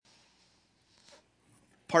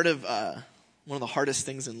Part of one of the hardest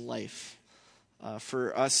things in life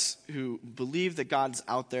for us who believe that God's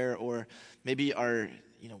out there, or maybe are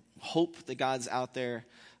hope that God's out there.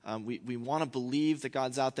 We want to believe that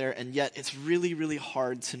God's out there, and yet it's really, really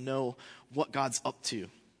hard to know what God's up to.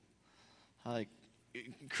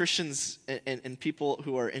 Christians and people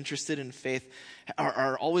who are interested in faith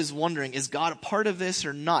are always wondering, is God a part of this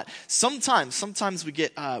or not? Sometimes we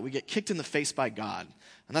get kicked in the face by God,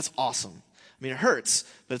 and that's awesome. I mean, it hurts,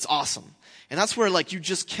 but it's awesome. And that's where you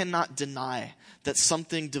just cannot deny that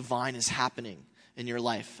something divine is happening in your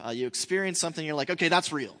life. You experience something, you're like, okay,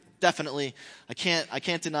 that's real. Definitely. I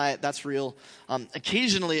can't deny it. That's real.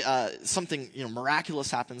 Occasionally, something,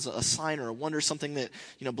 miraculous happens, a sign or a wonder, something that,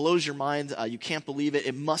 blows your mind. You can't believe it.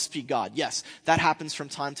 It must be God. Yes, that happens from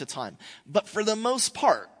time to time. But for the most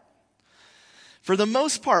part,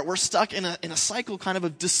 we're stuck in a cycle kind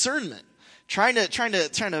of discernment. Trying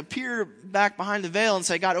to peer back behind the veil and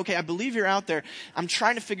say, God, okay, I believe you're out there. I'm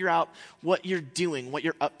trying to figure out what you're doing, what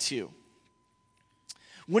you're up to.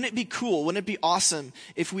 Wouldn't it be cool? Wouldn't it be awesome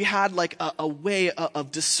if we had a way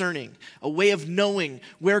of discerning, a way of knowing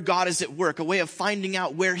where God is at work, a way of finding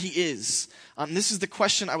out where he is? This is the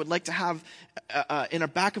question I would like to have in the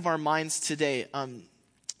back of our minds today.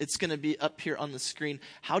 It's going to be up here on the screen.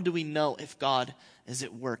 How do we know if God is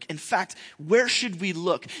at work? In fact, where should we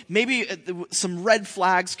look? Maybe some red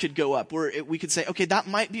flags could go up where we could say, okay, that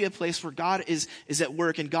might be a place where God is at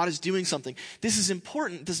work and God is doing something. This is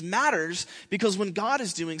important. This matters because when God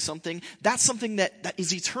is doing something, that's something that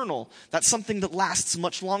is eternal. That's something that lasts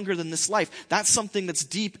much longer than this life. That's something that's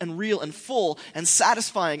deep and real and full and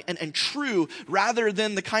satisfying and true, rather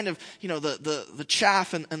than the kind of, the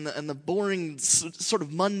chaff and the boring sort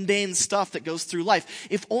of mundane stuff that goes through life.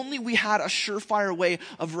 If only we had a surefire way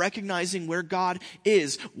of recognizing where God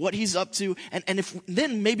is, what he's up to, and if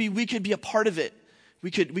then maybe we could be a part of it.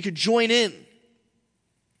 We could join in.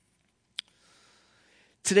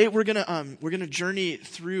 Today we're gonna journey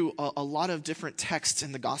through a lot of different texts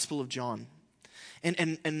in the Gospel of John.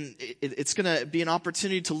 And it's going to be an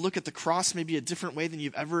opportunity to look at the cross maybe a different way than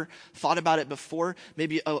you've ever thought about it before.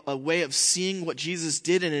 Maybe a way of seeing what Jesus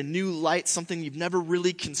did in a new light, something you've never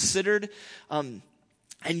really considered.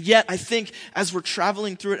 And yet, I think as we're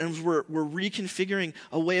traveling through it and as we're reconfiguring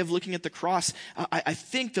a way of looking at the cross, I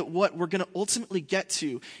think that what we're going to ultimately get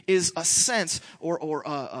to is a sense or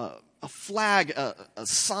a flag, a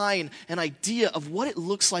sign, an idea of what it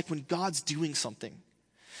looks like when God's doing something.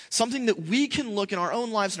 Something that we can look in our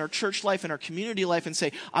own lives, in our church life, in our community life and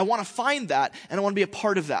say, I want to find that and I want to be a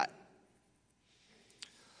part of that.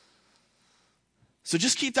 So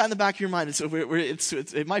just keep that in the back of your mind.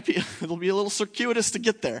 It might be, it'll be a little circuitous to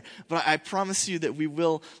get there, but I promise you that we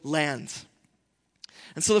will land.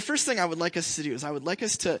 And so the first thing I would like us to do is I would like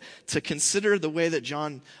us to consider the way that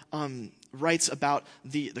John writes about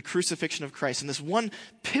the crucifixion of Christ. And this one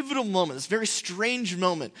pivotal moment, this very strange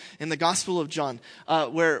moment in the Gospel of John,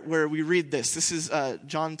 where we read this. This is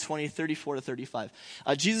John 20, 34 to 35.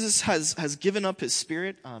 Jesus has given up his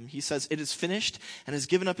spirit. He says, it is finished, and has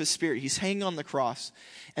given up his spirit. He's hanging on the cross.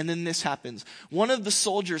 And then this happens. One of the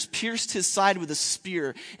soldiers pierced his side with a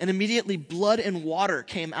spear, and immediately blood and water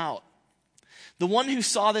came out. The one who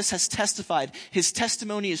saw this has testified. His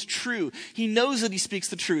testimony is true. He knows that he speaks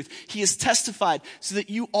the truth. He has testified so that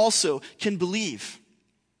you also can believe.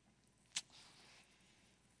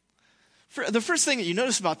 The first thing that you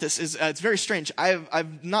notice about this is it's very strange.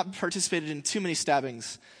 I've not participated in too many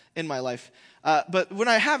stabbings in my life. But when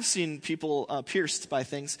I have seen people pierced by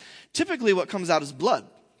things, typically what comes out is blood,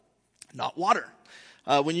 not water.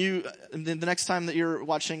 The next time that you're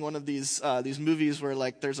watching one of these movies where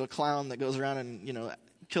there's a clown that goes around and,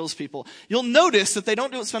 kills people, you'll notice that they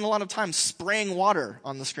don't spend a lot of time spraying water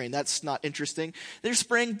on the screen. That's not interesting. They're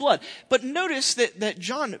spraying blood. But notice that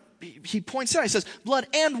John, he points out, he says, blood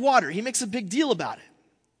and water. He makes a big deal about it.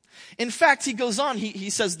 In fact, he goes on, he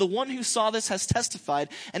says, the one who saw this has testified,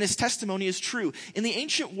 and his testimony is true. In the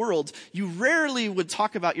ancient world, you rarely would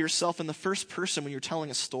talk about yourself in the first person when you're telling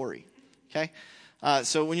a story. Okay?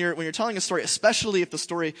 So when you're telling a story, especially if the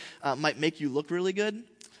story might make you look really good,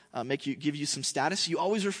 give you some status, you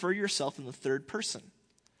always refer to yourself in the third person.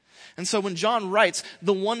 And so when John writes,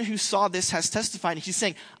 the one who saw this has testified, he's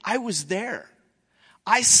saying, I was there.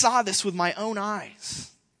 I saw this with my own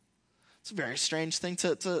eyes. It's a very strange thing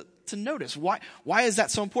to notice. Why is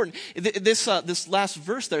that so important? This last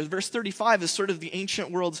verse there, verse 35, is sort of the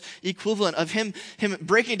ancient world's equivalent of him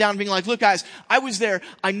breaking it down and being like, look guys, I was there.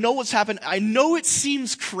 I know what's happened. I know it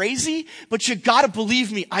seems crazy, but you gotta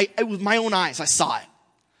believe me. With my own eyes, I saw it.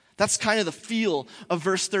 That's kind of the feel of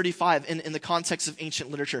verse 35 in the context of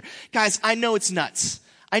ancient literature. Guys, I know it's nuts.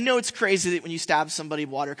 I know it's crazy that when you stab somebody,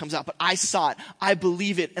 water comes out, but I saw it. I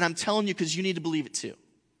believe it, and I'm telling you because you need to believe it too.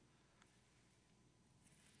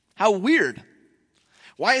 How weird.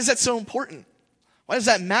 Why is that so important? Why does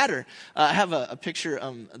that matter? I have a picture.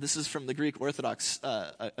 This is from the Greek Orthodox,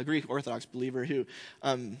 a Greek Orthodox believer who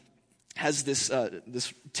has this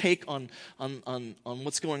take on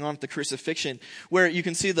what's going on with the crucifixion, where you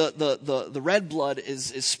can see the red blood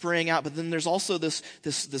is spraying out, but then there's also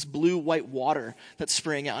this blue white water that's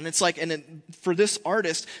spraying out, and it's like, for this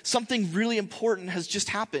artist, something really important has just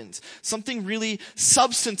happened. Something really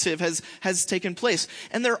substantive has taken place,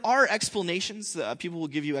 and there are explanations. People will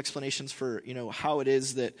give you explanations for how it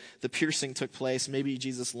is that the piercing took place. Maybe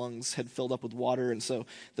Jesus' lungs had filled up with water, and so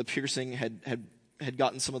the piercing had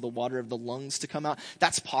gotten some of the water of the lungs to come out.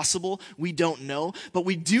 That's possible. We don't know. But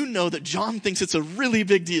we do know that John thinks it's a really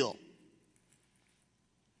big deal.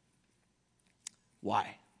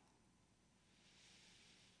 Why?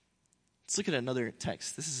 Let's look at another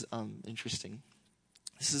text. This is interesting.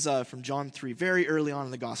 This is from John 3, very early on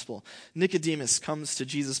in the gospel. Nicodemus comes to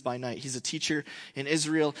Jesus by night. He's a teacher in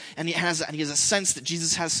Israel, and he has a sense that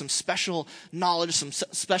Jesus has some special knowledge, some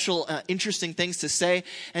special interesting things to say.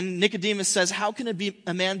 And Nicodemus says, how can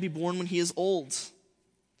a man be born when he is old?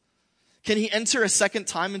 Can he enter a second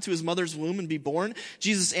time into his mother's womb and be born?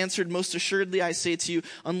 Jesus answered, most assuredly I say to you,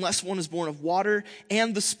 unless one is born of water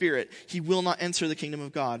and the Spirit, he will not enter the kingdom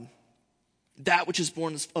of God. That which is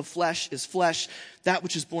born of flesh is flesh. That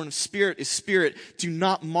which is born of spirit is spirit. Do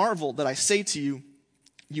not marvel that I say to you,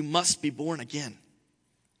 you must be born again.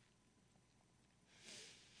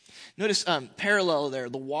 Notice parallel there,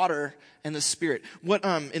 the water and the Spirit. What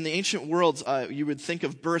in the ancient world you would think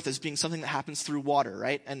of birth as being something that happens through water,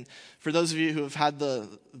 right? And for those of you who have had the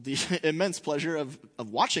immense pleasure of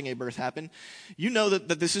watching a birth happen, you know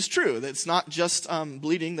that this is true. That it's not just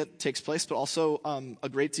bleeding that takes place, but also a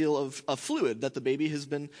great deal of fluid that the baby has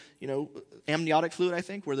been, amniotic fluid, I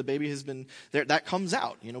think, where the baby has been there. That comes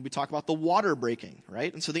out. We talk about the water breaking,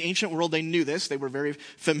 right? And so the ancient world, they knew this. They were very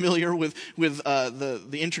familiar with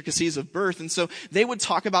the intricacies of birth, and so they would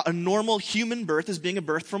talk about a normal human birth as being a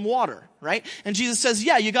birth from water, right? And Jesus says,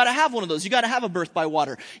 yeah, you got to have one of those. You got to have a birth by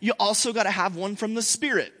water. You also got to have one from the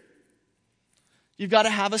Spirit. You've got to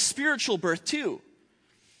have a spiritual birth too.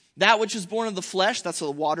 That which is born of the flesh, that's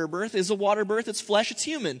a water birth, is a water birth. It's flesh, it's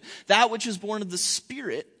human. That which is born of the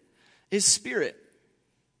Spirit is spirit.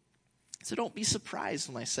 So don't be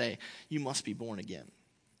surprised when I say you must be born again.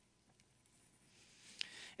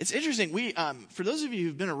 It's interesting. For those of you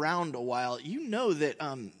who've been around a while, you know that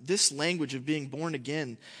this language of being born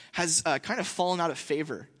again has kind of fallen out of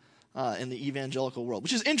favor in the evangelical world,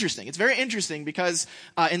 which is interesting. It's very interesting because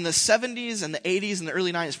in the 70s and the 80s and the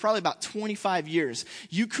early 90s, probably about 25 years,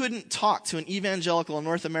 you couldn't talk to an evangelical in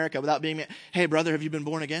North America without being, hey, brother, have you been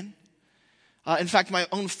born again? In fact, my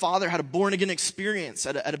own father had a born-again experience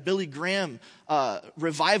at a Billy Graham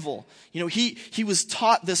revival. He was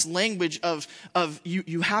taught this language of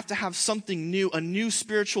you have to have something new, a new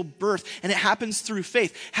spiritual birth, and it happens through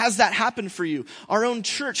faith. Has that happened for you? Our own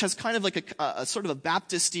church has kind of like a sort of a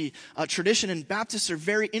Baptist-y tradition, and Baptists are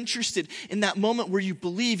very interested in that moment where you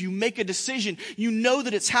believe, you make a decision, you know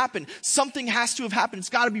that it's happened. Something has to have happened. It's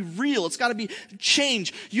got to be real. It's got to be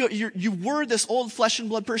change. You were this old flesh and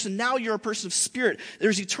blood person. Now you're a person of spirit.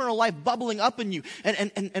 There's eternal life bubbling up in you.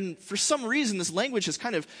 And for some reason, this language has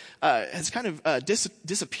kind of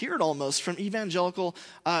disappeared almost from evangelical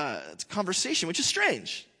conversation, which is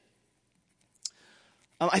strange.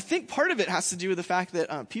 I think part of it has to do with the fact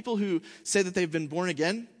that people who say that they've been born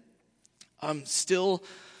again still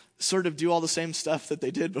sort of do all the same stuff that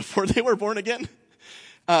they did before they were born again.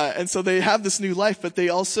 And so they have this new life, but they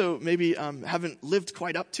also maybe haven't lived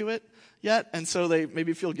quite up to it yet, and so they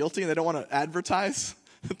maybe feel guilty and they don't want to advertise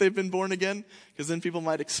that they've been born again, because then people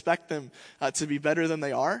might expect them to be better than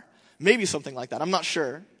they are. Maybe something like that. I'm not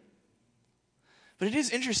sure. But it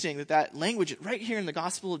is interesting that language right here in the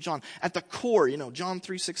Gospel of John, at the core, John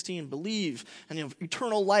 3:16, believe, and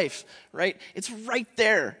eternal life, right? It's right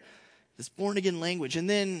there, this born again language, and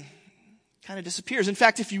then kind of disappears. In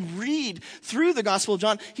fact, if you read through the Gospel of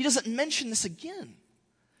John, he doesn't mention this again.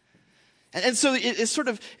 And so it sort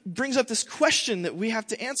of brings up this question that we have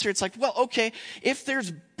to answer. It's like, well, okay, if there's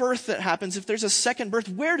birth that happens, if there's a second birth,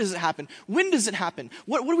 where does it happen? When does it happen?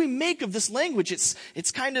 What do we make of this language?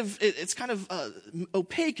 It's kind of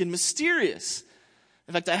opaque and mysterious.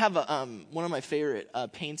 In fact, I have one of my favorite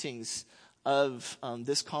paintings of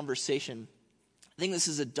this conversation. I think this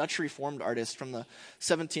is a Dutch Reformed artist from the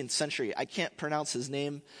 17th century. I can't pronounce his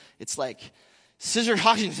name. It's like Scissor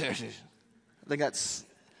Hawkins. I think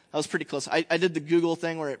That was pretty close. I did the Google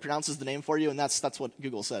thing where it pronounces the name for you, and that's what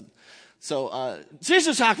Google said. So,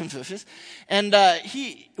 Jesus Hackenpfiff. And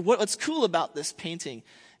what's cool about this painting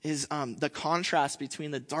is the contrast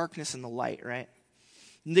between the darkness and the light, right?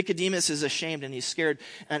 Nicodemus is ashamed and he's scared,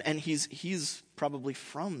 and he's probably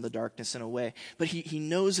from the darkness in a way, but he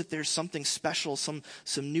knows that there's something special, some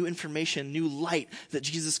new information, new light that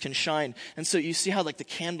Jesus can shine. And so you see how like the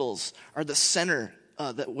candles are the center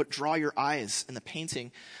that would draw your eyes in the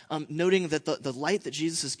painting, noting that the light that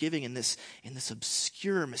Jesus is giving in this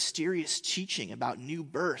obscure, mysterious teaching about new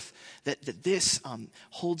birth, that this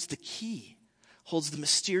holds the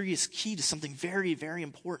mysterious key to something very, very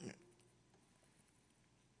important.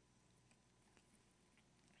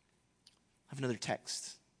 I have another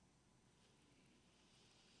text.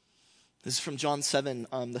 This is from John 7,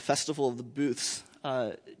 the festival of the booths.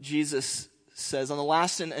 Jesus says, on the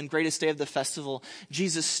last and greatest day of the festival,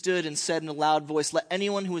 Jesus stood and said in a loud voice, "Let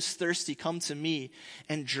anyone who is thirsty come to me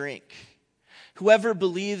and drink. Whoever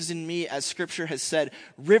believes in me, as Scripture has said,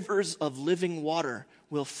 rivers of living water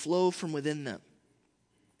will flow from within them."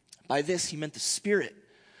 By this he meant the Spirit,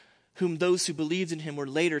 whom those who believed in him were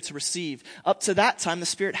later to receive. Up to that time, the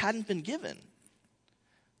Spirit hadn't been given,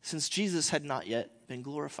 since Jesus had not yet been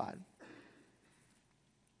glorified.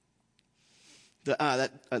 I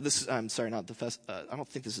don't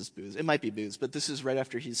think this is booze. It might be booze, but this is right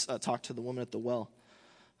after he's talked to the woman at the well.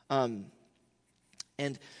 And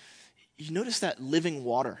you notice that living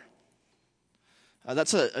water.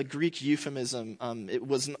 That's a Greek euphemism.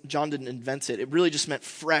 John didn't invent it. It really just meant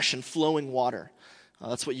fresh and flowing water.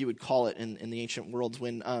 That's what you would call it in the ancient world,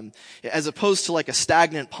 when, as opposed to like a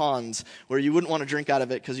stagnant pond where you wouldn't want to drink out of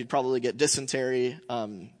it because you'd probably get dysentery,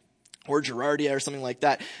 or Giardia or something like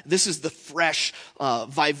that. This is the fresh,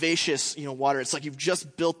 vivacious, water. It's like you've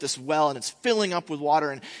just built this well and it's filling up with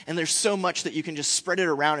water, and there's so much that you can just spread it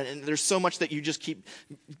around, and there's so much that you just keep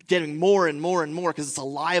getting more and more and more because it's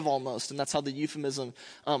alive almost, and that's how the euphemism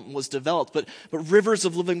was developed. But rivers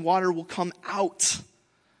of living water will come out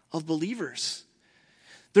of believers.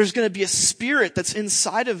 There's going to be a spirit that's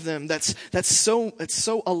inside of them that's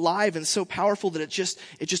so alive and so powerful that it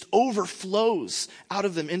just overflows out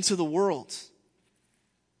of them into the world.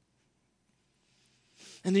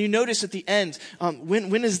 And then you notice at the end,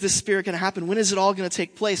 when is this Spirit going to happen? When is it all going to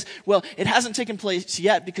take place? Well, it hasn't taken place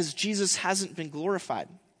yet because Jesus hasn't been glorified.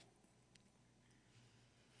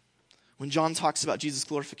 When John talks about Jesus'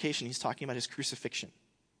 glorification, he's talking about his crucifixion.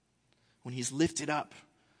 When he's lifted up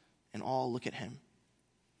and all look at him.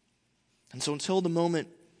 And so until the moment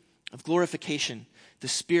of glorification, the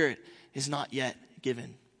Spirit is not yet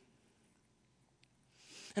given.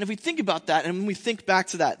 And if we think about that, and when we think back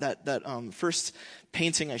to that first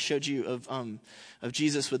painting I showed you of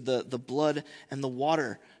Jesus with the blood and the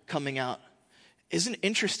water coming out, isn't it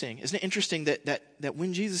interesting that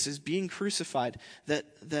when Jesus is being crucified, that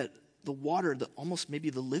the water, almost maybe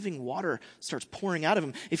the living water, starts pouring out of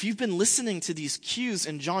him. If you've been listening to these cues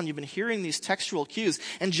in John, you've been hearing these textual cues,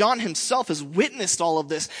 and John himself has witnessed all of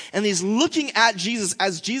this, and he's looking at Jesus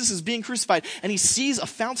as Jesus is being crucified, and he sees a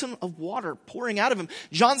fountain of water pouring out of him.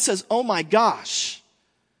 John says, "Oh my gosh,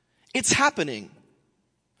 it's happening.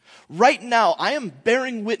 Right now, I am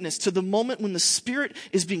bearing witness to the moment when the Spirit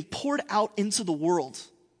is being poured out into the world."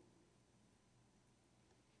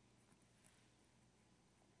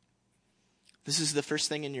 This is the first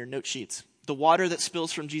thing in your note sheets. The water that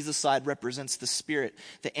spills from Jesus' side represents the Spirit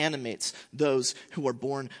that animates those who are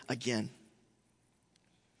born again.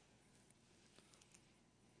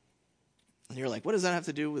 And you're like, what does that have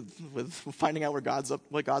to do with finding out what God's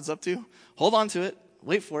up to? Hold on to it.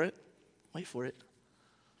 Wait for it.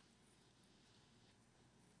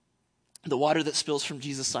 The water that spills from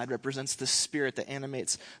Jesus' side represents the Spirit that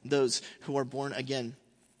animates those who are born again.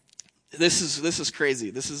 This is crazy.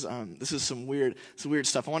 This is some weird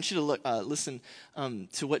stuff. I want you to listen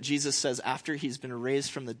to what Jesus says after he's been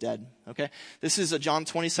raised from the dead. Okay, this is John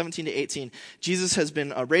 20:17-18. Jesus has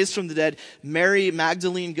been raised from the dead. Mary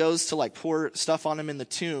Magdalene goes to pour stuff on him in the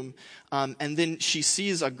tomb, and then she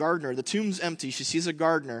sees a gardener. The tomb's empty. She sees a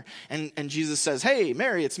gardener, and Jesus says, "Hey,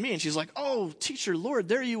 Mary, it's me." And she's like, "Oh, teacher, Lord,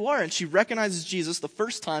 there you are." And she recognizes Jesus the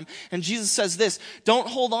first time, and Jesus says this: "Don't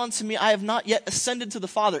hold on to me. I have not yet ascended to the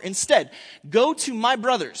Father. Instead, go to my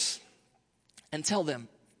brothers and tell them,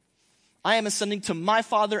 I am ascending to my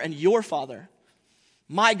Father and your Father,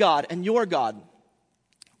 my God and your God."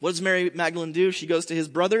 What does Mary Magdalene do? She goes to his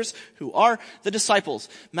brothers, who are the disciples.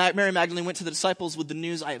 Mary Magdalene went to the disciples with the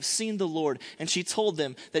news, "I have seen the Lord," and she told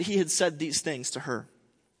them that he had said these things to her.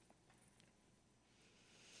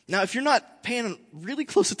 Now, if you're not paying really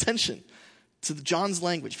close attention to John's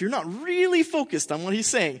language, if you're not really focused on what he's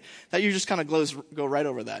saying, that you just kind of go right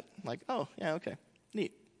over that. Like, oh, yeah, okay,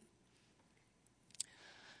 neat.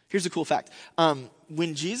 Here's a cool fact.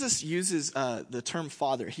 When Jesus uses the term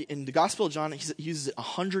Father, in the Gospel of John, he uses it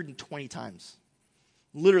 120 times.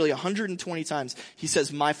 Literally 120 times he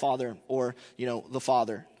says, my Father, or, the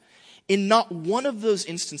Father. In not one of those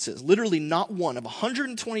instances, literally not one of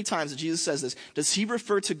 120 times that Jesus says this, does he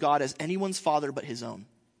refer to God as anyone's father but his own.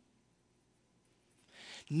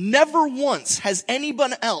 Never once has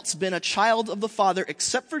anyone else been a child of the Father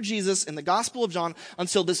except for Jesus in the Gospel of John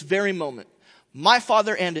until this very moment. My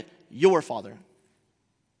Father and your Father.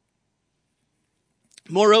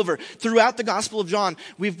 Moreover, throughout the Gospel of John,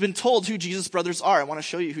 we've been told who Jesus' brothers are. I want to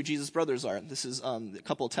show you who Jesus' brothers are. This is a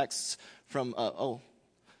couple of texts from,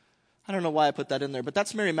 I don't know why I put that in there, but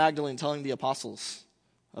that's Mary Magdalene telling the apostles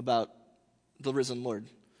about the risen Lord.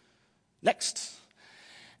 Next.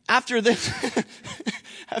 After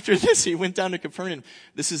this, he went down to Capernaum.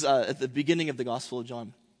 This is at the beginning of the Gospel of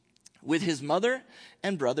John. With his mother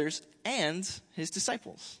and brothers and his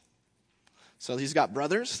disciples. So he's got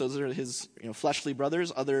brothers. Those are his fleshly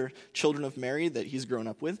brothers, other children of Mary that he's grown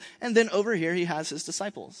up with. And then over here he has his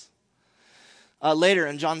disciples. Later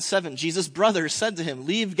in John 7, Jesus' brothers said to him,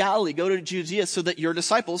 leave Galilee, go to Judea so that your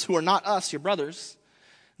disciples, who are not us, your brothers,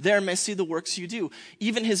 there may see the works you do.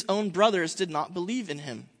 Even his own brothers did not believe in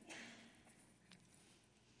him.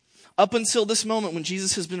 Up until this moment when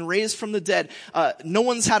Jesus has been raised from the dead, no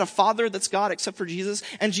one's had a father that's God except for Jesus.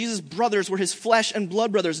 And Jesus' brothers were his flesh and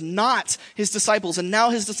blood brothers, not his disciples. And now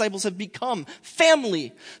his disciples have become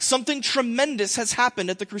family. Something tremendous has happened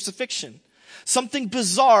at the crucifixion. Something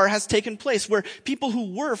bizarre has taken place where people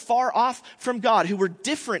who were far off from God, who were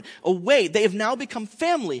different, away, they have now become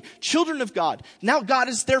family, children of God. Now God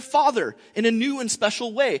is their father in a new and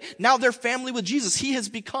special way. Now they're family with Jesus. He has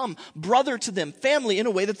become brother to them, family in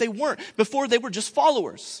a way that they weren't. Before they were just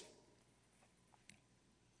followers.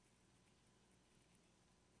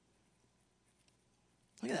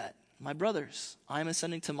 Look at that. My brothers, I am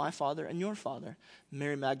ascending to my Father and your Father.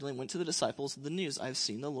 Mary Magdalene went to the disciples with the news, I have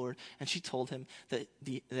seen the Lord, and she told him that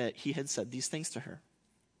he had said these things to her.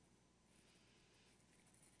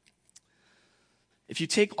 If you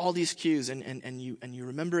take all these cues and you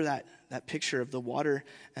remember that picture of the water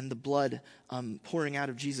and the blood pouring out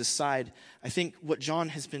of Jesus' side, I think what John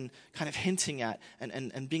has been kind of hinting at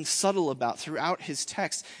and being subtle about throughout his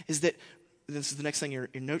text is that, this is the next thing in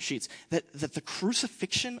your note sheets, that the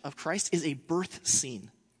crucifixion of Christ is a birth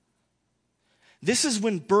scene. This is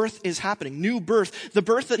when birth is happening, new birth. The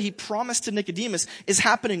birth that he promised to Nicodemus is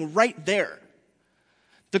happening right there.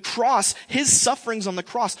 The cross, his sufferings on the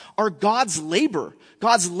cross, are God's labor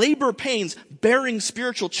pains bearing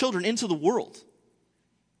spiritual children into the world.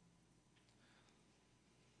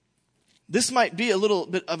 This might be a little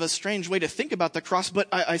bit of a strange way to think about the cross, but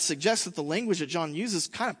I suggest that the language that John uses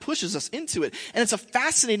kind of pushes us into it. And it's a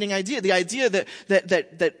fascinating idea. The idea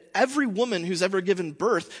that every woman who's ever given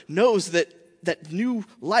birth knows that new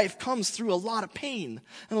life comes through a lot of pain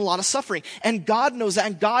and a lot of suffering. And God knows that,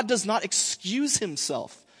 and God does not excuse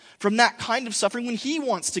himself from that kind of suffering when he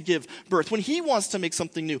wants to give birth, when he wants to make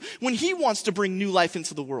something new, when he wants to bring new life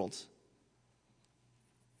into the world.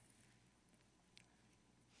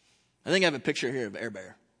 I think I have a picture here of Air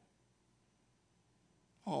Bear.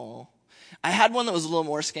 Oh, I had one that was a little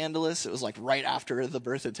more scandalous. It was like right after the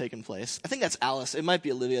birth had taken place. I think that's Alice. It might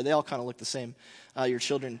be Olivia. They all kind of look the same. Your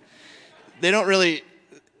children, the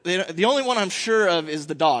only one I'm sure of is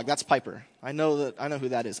the dog. That's Piper. I know who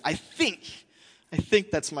that is. I think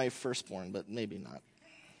that's my firstborn, but maybe not.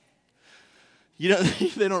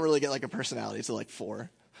 They don't really get like a personality to like 4.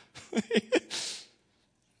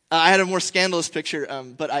 I had a more scandalous picture,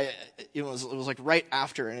 but it was like right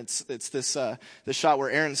after, and it's this shot where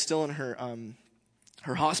Erin's still in her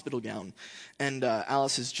hospital gown, and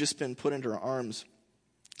Alice has just been put into her arms,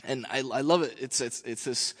 and I love it.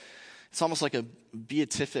 It's almost like a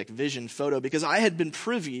beatific vision photo because I had been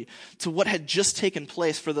privy to what had just taken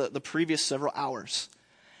place for the previous several hours,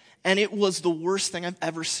 and it was the worst thing I've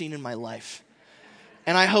ever seen in my life,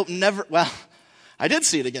 and I hope never. Well, I did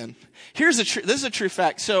see it again. This is a true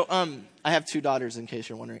fact. So, I have 2 daughters, in case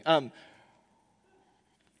you're wondering.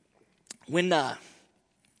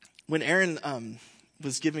 When Erin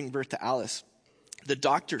was giving birth to Alice, the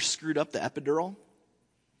doctor screwed up the epidural.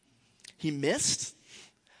 He missed.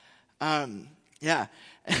 Yeah.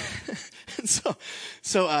 And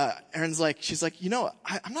so Erin's like, she's like,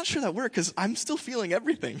 I'm not sure that worked because I'm still feeling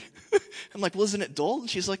everything. I'm like, well, isn't it dull? And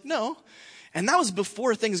she's like, no. And that was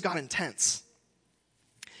before things got intense.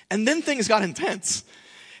 And then things got intense.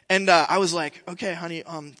 And I was like, okay, honey,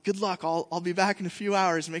 good luck. I'll be back in a few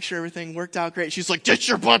hours. Make sure everything worked out great. She's like, get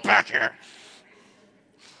your butt back here.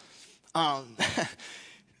 I'm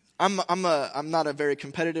not a very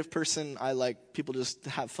competitive person. I like people just to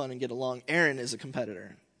have fun and get along. Erin is a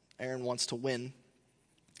competitor. Erin wants to win.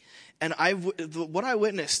 And what I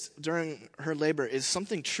witnessed during her labor is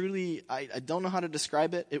something truly, I don't know how to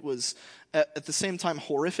describe it. It was at the same time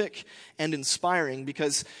horrific and inspiring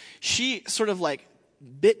because she sort of like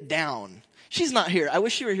bit down. She's not here. I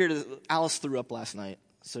wish she were here. Alice threw up last night,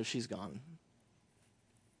 so she's gone.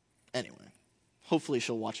 Anyway, hopefully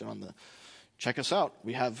she'll watch it on the, check us out.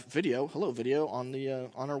 We have video, video on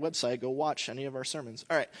our website. Go watch any of our sermons.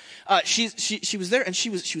 All right. She was there and she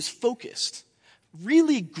was focused.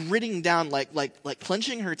 Really gritting down, like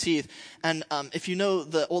clenching her teeth. And if you know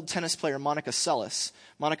the old tennis player Monica Seles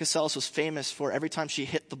was famous for every time she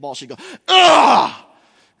hit the ball, she'd go, "Ah!"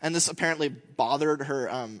 And this apparently bothered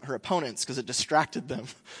her opponents because it distracted them.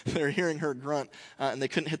 They were hearing her grunt and they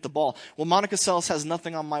couldn't hit the ball. Well, Monica Seles has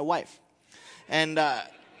nothing on my wife. And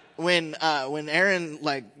when Erin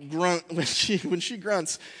when she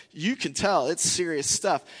grunts, you can tell it's serious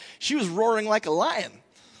stuff. She was roaring like a lion.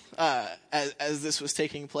 As this was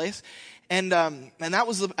taking place, and that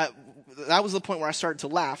was the point where I started to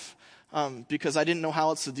laugh because I didn't know how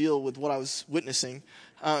else to deal with what I was witnessing,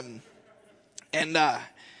 and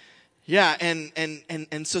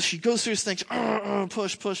so she goes through this thing,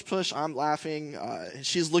 push. I'm laughing, and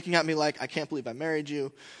she's looking at me like, I can't believe I married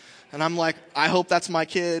you, and I'm like, I hope that's my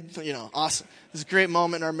kid, awesome. It's a great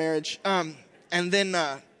moment in our marriage, and then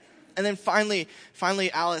finally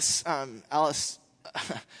Alice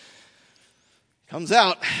comes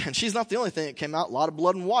out, and she's not the only thing that came out. A lot of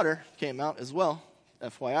blood and water came out as well,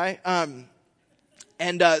 FYI.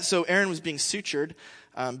 So Erin was being sutured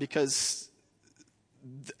because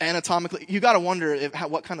anatomically, you got to wonder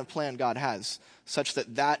what kind of plan God has, such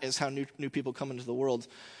that is how new people come into the world.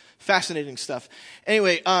 Fascinating stuff.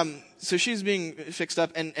 Anyway, so she's being fixed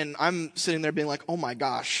up, and I'm sitting there being like, oh my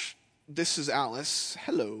gosh, this is Alice.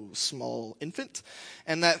 Hello, small infant.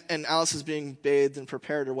 And Alice is being bathed and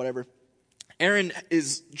prepared or whatever. Erin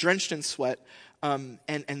is drenched in sweat. And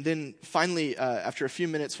then finally, after a few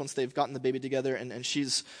minutes, once they've gotten the baby together and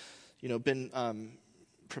she's, been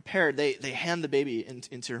prepared, they hand the baby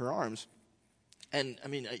into her arms. And I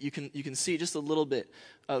mean, you can see just a little bit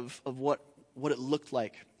of what it looked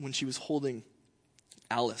like when she was holding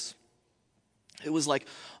Alice. It was like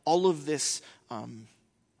all of this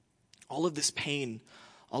pain,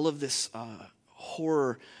 all of this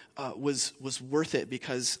horror was worth it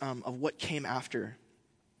because of what came after.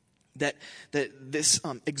 That this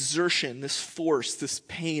exertion, this force, this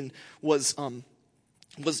pain was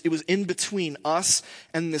in between us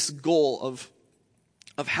and this goal of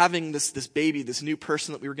having this baby, this new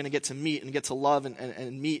person that we were going to get to meet and get to love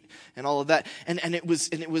and meet and all of that. And it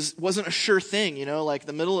wasn't a sure thing, like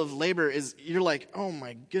the middle of labor you're like, oh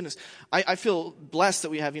my goodness. I feel blessed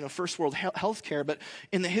that we have, first world health care, but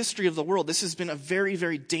in the history of the world, this has been a very,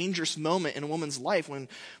 very dangerous moment in a woman's life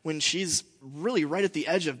when she's really right at the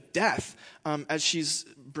edge of death, as she's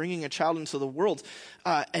bringing a child into the world.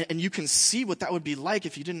 And you can see what that would be like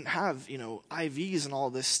if you didn't have, IVs and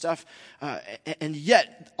all this stuff. And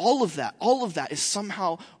yet, all of that is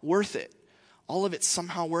somehow worth it. All of it's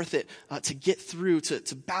somehow worth it to get through,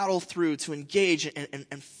 to battle through, to engage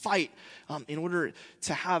and fight in order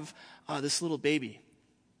to have this little baby.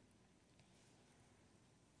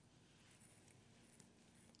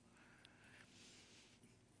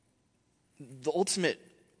 The ultimate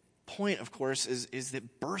point, of course, is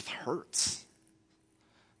that birth hurts.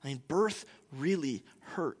 I mean, birth really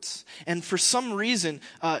hurts. And for some reason,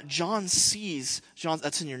 John,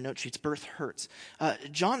 that's in your note sheets, birth hurts.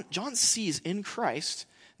 John sees in Christ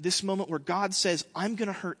this moment where God says, I'm going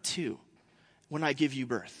to hurt too when I give you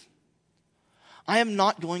birth. I am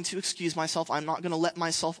not going to excuse myself. I'm not going to let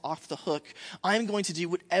myself off the hook. I'm going to do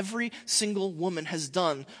what every single woman has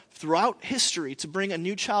done throughout history to bring a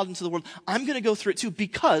new child into the world. I'm going to go through it too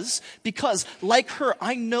because like her,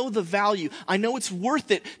 I know the value. I know it's worth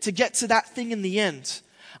it to get to that thing in the end.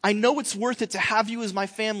 I know it's worth it to have you as my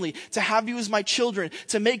family, to have you as my children,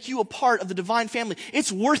 to make you a part of the divine family.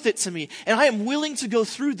 It's worth it to me. And I am willing to go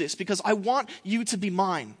through this because I want you to be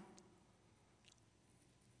mine.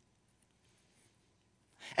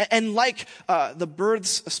 And like the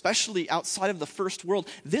births, especially outside of the first world,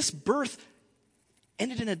 this birth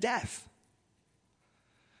ended in a death.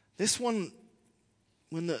 This one,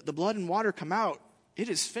 when the blood and water come out, it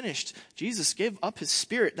is finished. Jesus gave up his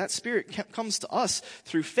spirit. That spirit comes to us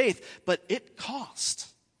through faith, but it cost.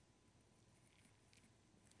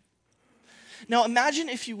 Now imagine,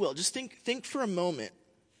 if you will, just think for a moment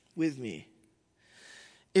with me.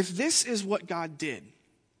 If this is what God did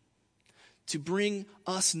to bring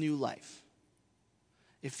us new life,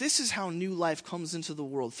 if this is how new life comes into the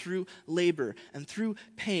world through labor and through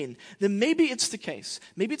pain, then maybe it's the case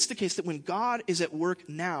that when God is at work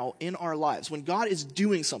now in our lives, when God is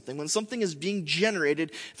doing something, when something is being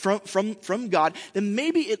generated from God, then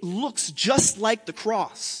maybe it looks just like the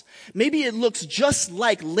cross. Maybe it looks just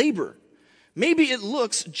like labor. Maybe it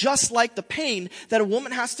looks just like the pain that a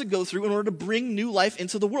woman has to go through in order to bring new life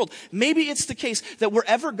into the world. Maybe it's the case that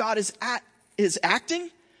wherever God is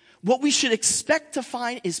acting, what we should expect to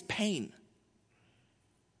find is pain.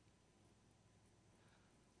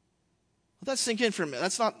 Let that sink in for a minute.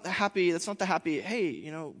 That's not the happy, hey,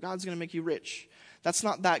 God's going to make you rich. That's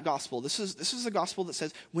not that gospel. This is the gospel that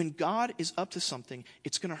says when God is up to something,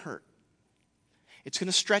 it's going to hurt. It's going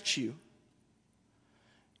to stretch you.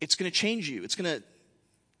 It's going to change you. It's going to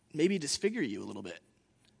maybe disfigure you a little bit.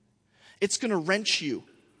 It's going to wrench you.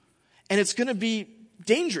 And it's going to be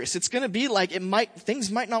dangerous. It's going to be like things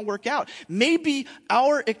might not work out. Maybe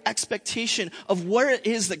our expectation of where it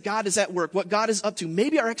is that God is at work, what God is up to,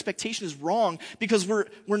 maybe our expectation is wrong because we're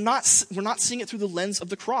not seeing it through the lens of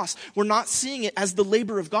the cross. We're not seeing it as the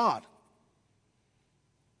labor of God.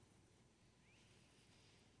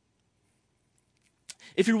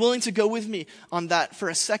 If you're willing to go with me on that for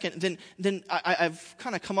a second, then I've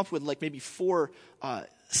kind of come up with maybe 4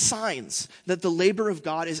 signs that the labor of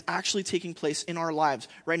God is actually taking place in our lives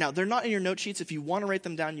right now. They're not in your note sheets. If you want to write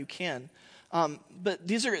them down, you can. But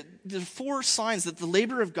these are the 4 signs that the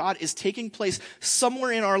labor of God is taking place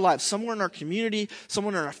somewhere in our lives, somewhere in our community,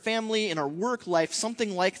 somewhere in our family, in our work life,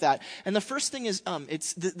 something like that. And the first thing is,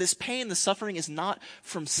 this pain, the suffering is not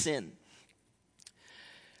from sin.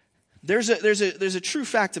 There's a true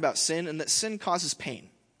fact about sin, and that sin causes pain.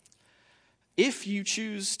 If you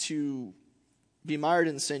choose to be mired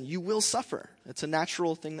in sin, you will suffer. It's a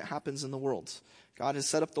natural thing that happens in the world. God has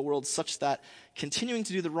set up the world such that continuing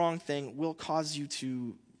to do the wrong thing will cause you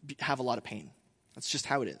to have a lot of pain. That's just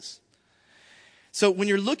how it is. So when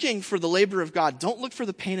you're looking for the labor of God, don't look for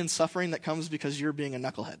the pain and suffering that comes because you're being a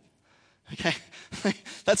knucklehead. Okay?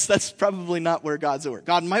 That's probably not where God's at work.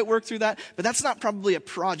 God might work through that, but that's not probably a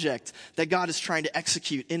project that God is trying to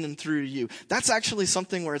execute in and through you. That's actually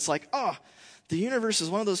something where it's like, the universe is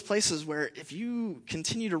one of those places where if you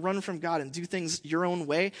continue to run from God and do things your own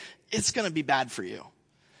way, it's going to be bad for you.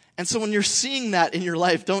 And so when you're seeing that in your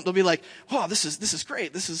life, don't be like, oh, this is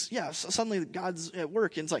great. Suddenly God's at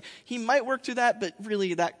work. And it's like, he might work through that, but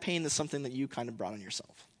really that pain is something that you kind of brought on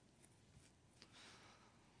yourself.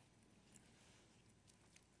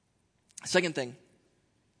 Second thing,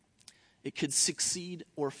 it could succeed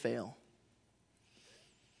or fail.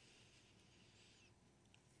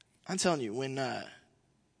 I'm telling you, when I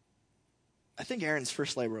think Aaron's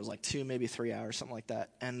first labor was 2, maybe 3 hours, something like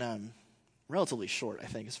that, and relatively short, I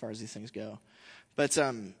think, as far as these things go. But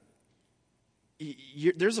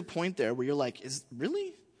there's a point there where you're like, is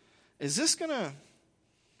this gonna?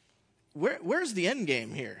 Where's the end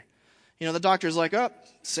game here? The doctor's like,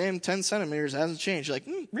 same 10 centimeters, hasn't changed. You're like,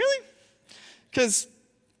 really? Because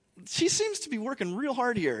she seems to be working real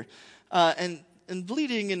hard here, and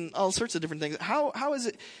bleeding and all sorts of different things. How is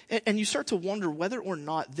it? And you start to wonder whether or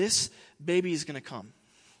not this baby is going to come,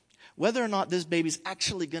 whether or not this baby's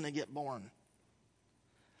actually going to get born.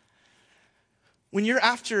 When you're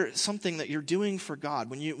after something that you're doing for God,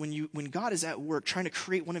 when God is at work trying to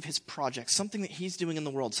create one of his projects, something that he's doing in the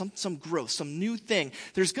world, some growth, some new thing,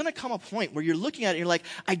 there's going to come a point where you're looking at it and you're like,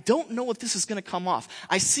 I don't know if this is going to come off.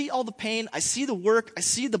 I see all the pain, I see the work, I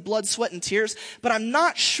see the blood, sweat, and tears, but I'm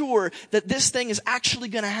not sure that this thing is actually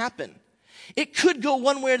going to happen. It could go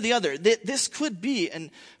one way or the other. This could be,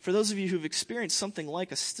 and for those of you who've experienced something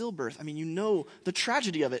like a stillbirth, you know the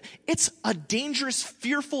tragedy of it. It's a dangerous,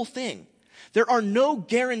 fearful thing. There are no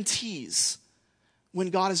guarantees when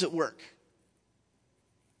God is at work.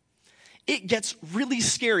 It gets really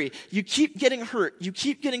scary. You keep getting hurt. You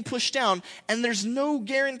keep getting pushed down, and there's no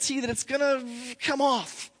guarantee that it's going to come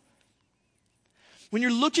off. When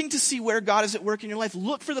you're looking to see where God is at work in your life,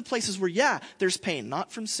 look for the places where, there's pain.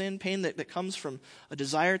 Not from sin, pain that comes from a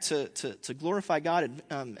desire to glorify God,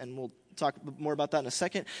 and we'll talk more about that in a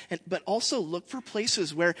second. But also look for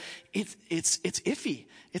places where it's iffy.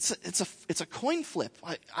 It's a coin flip.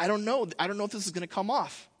 I don't know. I don't know if this is going to come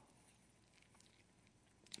off.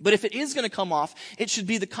 But if it is going to come off, it should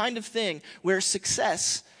be the kind of thing where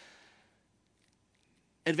success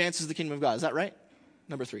advances the kingdom of God. Is that right?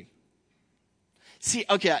 Number 3. See,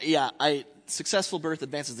 okay, successful birth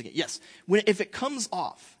advances the kingdom. Yes. If it comes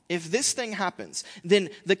off, if this thing happens, then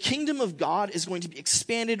the kingdom of God is going to be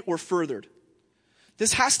expanded or furthered.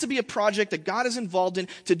 This has to be a project that God is involved in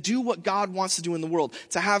to do what God wants to do in the world,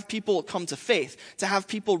 to have people come to faith, to have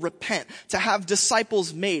people repent, to have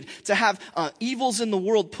disciples made, to have evils in the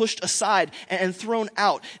world pushed aside and thrown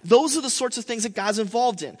out. Those are the sorts of things that God's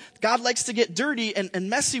involved in. God likes to get dirty and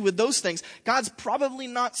messy with those things. God's probably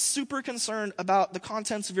not super concerned about the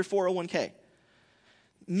contents of your 401k.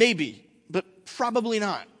 Maybe, but probably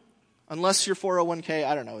not. Unless your 401k,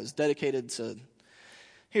 I don't know, is dedicated to...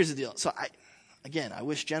 Here's the deal. So I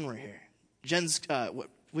wish Jen were here. Jen's,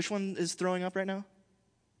 which one is throwing up right now?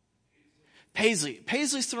 Paisley.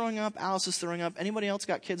 Paisley's throwing up. Alice is throwing up. Anybody else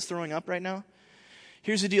got kids throwing up right now?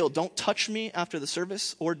 Here's the deal. Don't touch me after the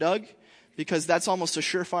service or Doug, because that's almost a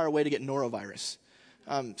surefire way to get norovirus.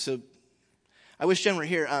 So I wish Jen were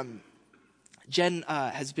here. Jen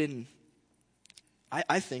has been,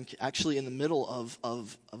 I think, actually in the middle of a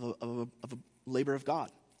labor of God.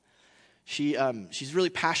 She's really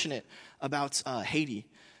passionate about Haiti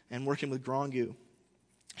and working with Grongu.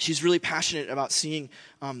 She's really passionate about seeing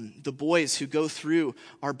the boys who go through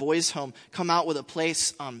our boys' home come out with a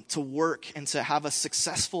place to work and to have a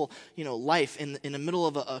successful, life in the middle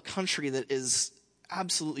of a country that is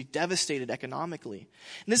absolutely devastated economically.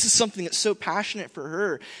 And this is something that's so passionate for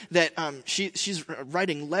her that she's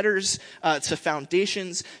writing letters to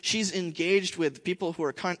foundations. She's engaged with people who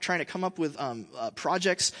are trying to come up with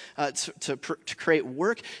projects to create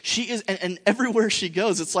work. She is, and everywhere she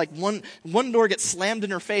goes, it's like one door gets slammed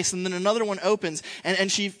in her face and then another one opens, and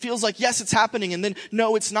she feels like, yes, it's happening, and then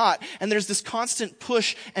no, it's not. And there's this constant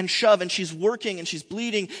push and shove, and she's working and she's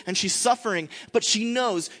bleeding and she's suffering, but she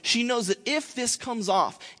knows that if this comes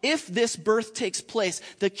off, if this birth takes place,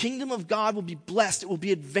 the kingdom of God will be blessed, it will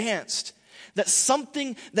be advanced. That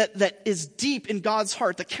something that is deep in God's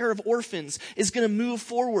heart, the care of orphans, is going to move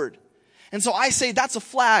forward. And so I say that's a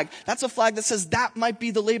flag. That's a flag that says that might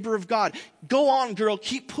be the labor of God. Go on, girl,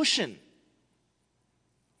 keep pushing.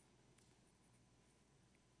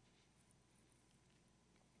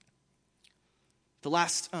 The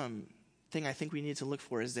last thing I think we need to look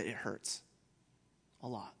for is that it hurts a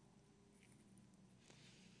lot.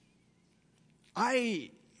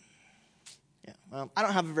 I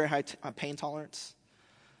don't have a very high pain tolerance.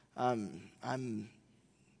 Opposites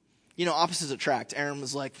attract. Aaron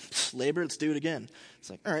was like, labor, let's do it again. It's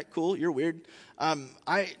like, all right, cool, you're weird.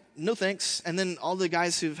 No thanks. And then all the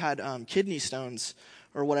guys who've had kidney stones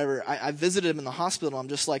or whatever, I visited them in the hospital. I'm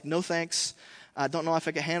just like, no thanks. I don't know if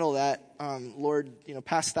I can handle that. Lord,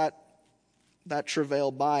 pass that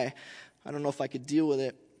travail by. I don't know if I could deal with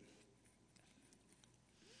it.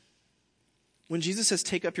 When Jesus says,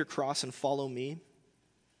 take up your cross and follow me,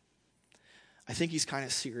 I think he's kind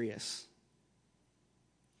of serious.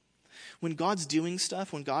 When God's doing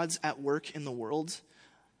stuff, when God's at work in the world,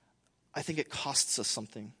 I think it costs us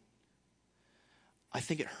something. I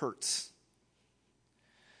think it hurts.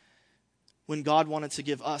 When God wanted to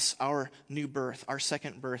give us our new birth, our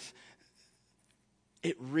second birth,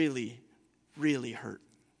 it really, really hurt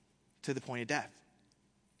to the point of death.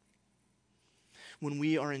 When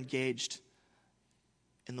we are engaged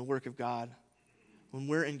in the work of God, when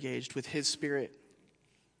we're engaged with his Spirit,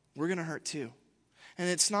 we're going to hurt too. And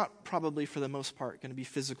it's not probably, for the most part, going to be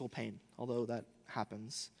physical pain, although that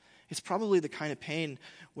happens. It's probably the kind of pain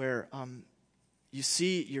where you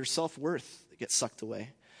see your self-worth get sucked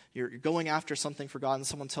away. You're going after something for God and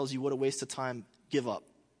someone tells you what a waste of time, give up.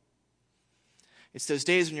 It's those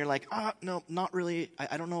days when you're like, no, not really.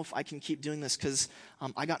 I don't know if I can keep doing this because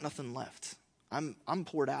I got nothing left. I'm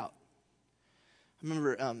poured out. I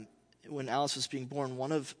remember when Alice was being born,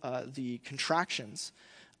 one of the contractions,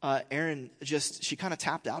 Erin she kind of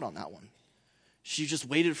tapped out on that one. She just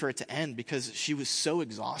waited for it to end because she was so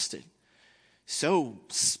exhausted, so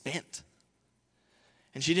spent.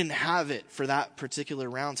 And she didn't have it for that particular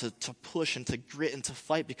round to push and to grit and to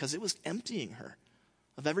fight because it was emptying her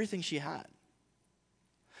of everything she had.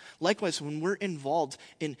 Likewise, when we're involved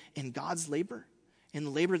in God's labor, in the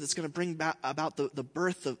labor that's going to bring about the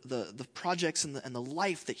birth, the projects and the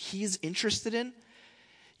life that he's interested in,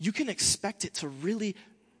 you can expect it to really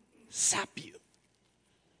sap you.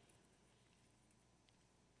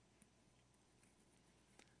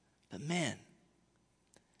 But man,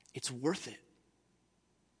 it's worth it.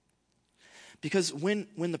 Because when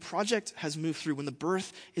the project has moved through, when the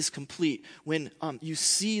birth is complete, when you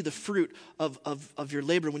see the fruit of your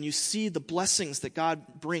labor, when you see the blessings that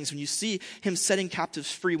God brings, when you see him setting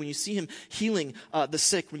captives free, when you see him healing the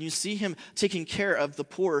sick, when you see him taking care of the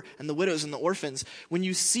poor and the widows and the orphans, when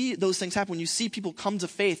you see those things happen, when you see people come to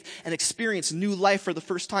faith and experience new life for the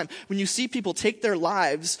first time, when you see people take their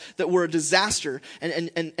lives that were a disaster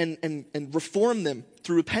and reform them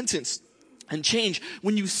through repentance and change,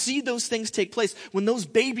 when you see those things take place, when those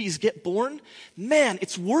babies get born, man,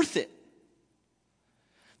 it's worth it.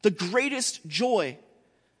 The greatest joy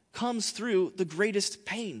comes through the greatest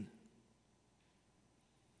pain.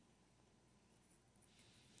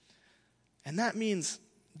 And that means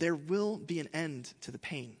there will be an end to the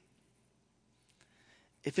pain.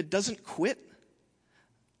 If it doesn't quit,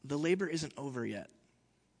 the labor isn't over yet.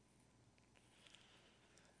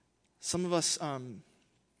 Some of us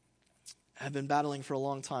have been battling for a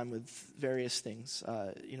long time with various things,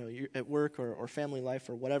 you're at work or family life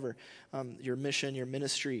or whatever, your mission, your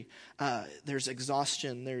ministry. There's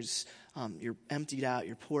exhaustion. You're emptied out.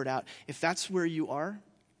 You're poured out. If that's where you are,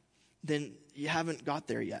 then you haven't got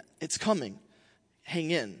there yet. It's coming. Hang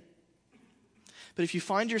in. But if you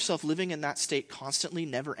find yourself living in that state constantly,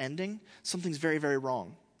 never ending, something's very, very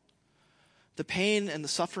wrong. The pain and the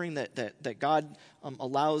suffering that God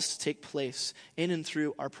allows to take place in and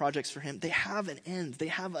through our projects for him, they have an end. They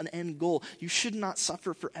have an end goal. You should not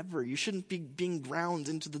suffer forever. You shouldn't be being ground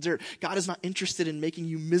into the dirt. God is not interested in making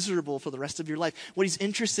you miserable for the rest of your life. What he's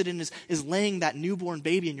interested in is laying that newborn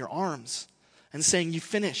baby in your arms and saying, you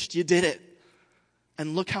finished, you did it.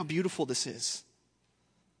 And look how beautiful this is.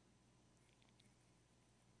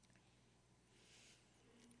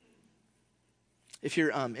 If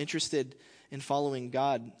you're interested in following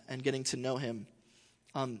God and getting to know him,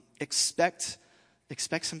 expect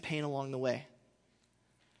some pain along the way.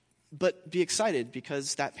 But be excited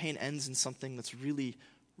because that pain ends in something that's really,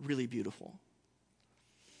 really beautiful.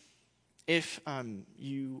 If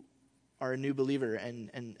you are a new believer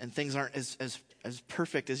and things aren't as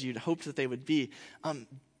perfect as you'd hoped that they would be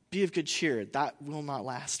of good cheer. That will not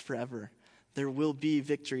last forever. There will be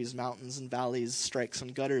victories, mountains and valleys, strikes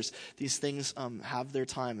and gutters. These things have their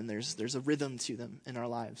time, and there's a rhythm to them in our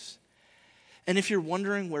lives. And if you're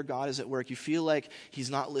wondering where God is at work, you feel like he's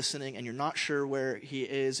not listening and you're not sure where he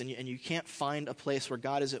is, and you can't find a place where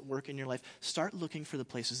God is at work in your life, start looking for the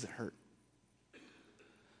places that hurt.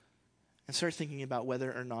 And start thinking about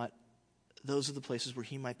whether or not those are the places where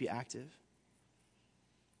he might be active.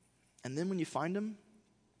 And then when you find him,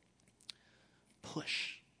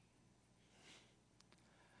 push.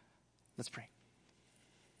 Let's pray.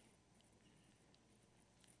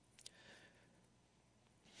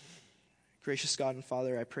 Gracious God and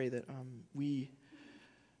Father, I pray that we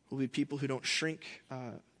will be people who don't shrink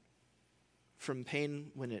from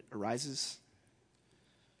pain when it arises.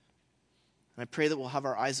 And I pray that we'll have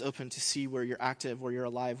our eyes open to see where you're active, where you're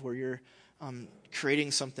alive, where you're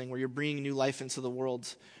creating something, where you're bringing new life into the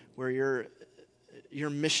world, where your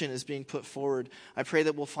mission is being put forward. I pray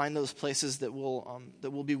that we'll find those places that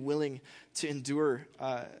we'll be willing to endure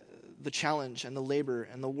the challenge and the labor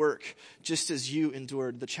and the work, just as you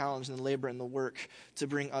endured the challenge and the labor and the work to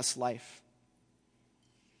bring us life.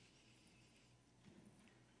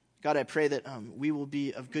 God, I pray that we will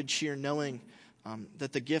be of good cheer, knowing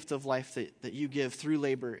that the gift of life that you give through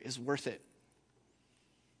labor is worth it,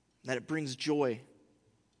 that it brings joy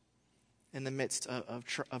in the midst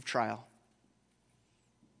of trial.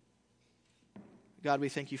 God, we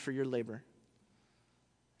thank you for your labor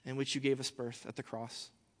in which you gave us birth at the cross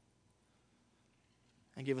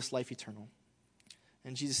and gave us life eternal.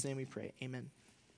 In Jesus' name we pray, amen.